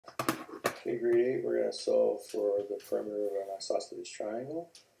Figure 8, we're going to solve for the perimeter of an isosceles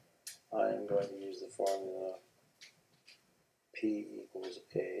triangle. I am going to use the formula P equals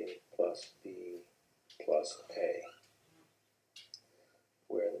A plus B plus A,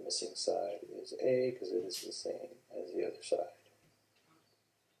 where the missing side is A because it is the same as the other side.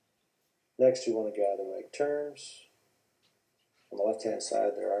 Next, we want to gather like terms. On the left-hand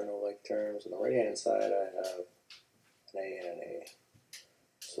side, there are no like terms. On the right-hand side, I have an A and an A.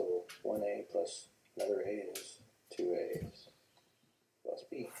 So 1A plus another A is 2 A's plus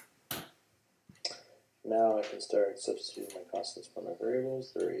B. Now I can start substituting my constants for my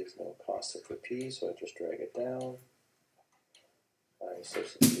variables. There is no constant for P, so I just drag it down. I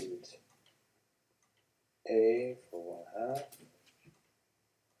substitute A for 1/2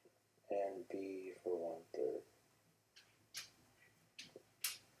 and B for 1/3.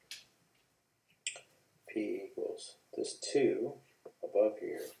 P equals this 2 above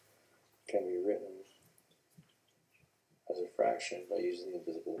here can be written as a fraction by using the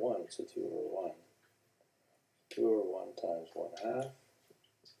invisible 1, so 2 over 1. 2 over 1 times 1/2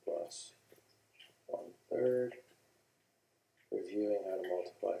 plus 1/3. Reviewing how to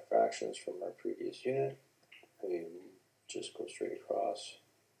multiply fractions from our previous unit, we just go straight across.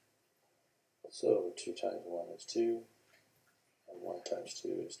 So 2 times 1 is 2, and 1 times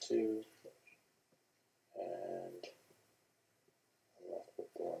 2 is 2, and I'm left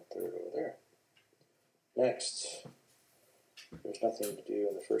with the 1/3 over there. Next, there's nothing to do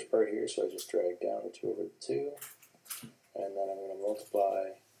in the first part here, so I just drag down the 2 over the 2, and then I'm going to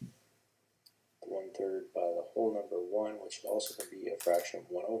multiply the 1/3 by the whole number 1, which also can be a fraction of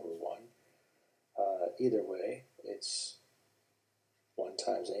 1 over 1. Either way, it's 1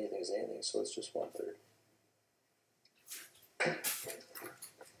 times anything is anything, so it's just 1/3.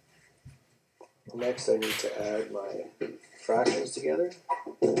 Next, I need to add my fractions together.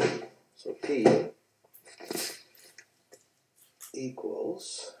 So P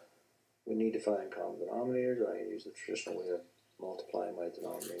equals, we need to find common denominators. I use the traditional way of multiplying my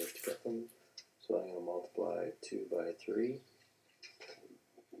denominators to get them. So I'm going to multiply 2 by 3.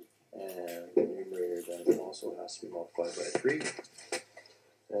 And the numerator then also has to be multiplied by 3.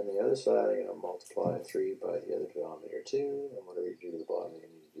 And the other side, I'm going to multiply 3 by the other denominator too. And whatever you do to the bottom, you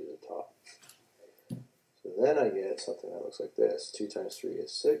need to do to the top. So then I get something that looks like this. 2 times 3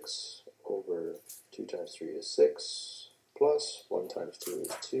 is 6 over 2 times 3 is 6 plus 1 times 2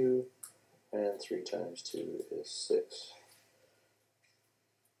 is 2 and 3 times 2 is 6.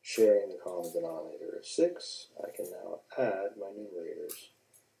 Sharing the common denominator of 6, I can now add my numerators.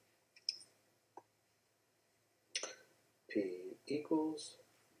 P equals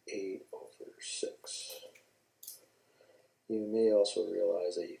 8 over 6. You may also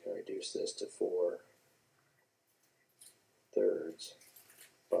realize that you can reduce this to 4/3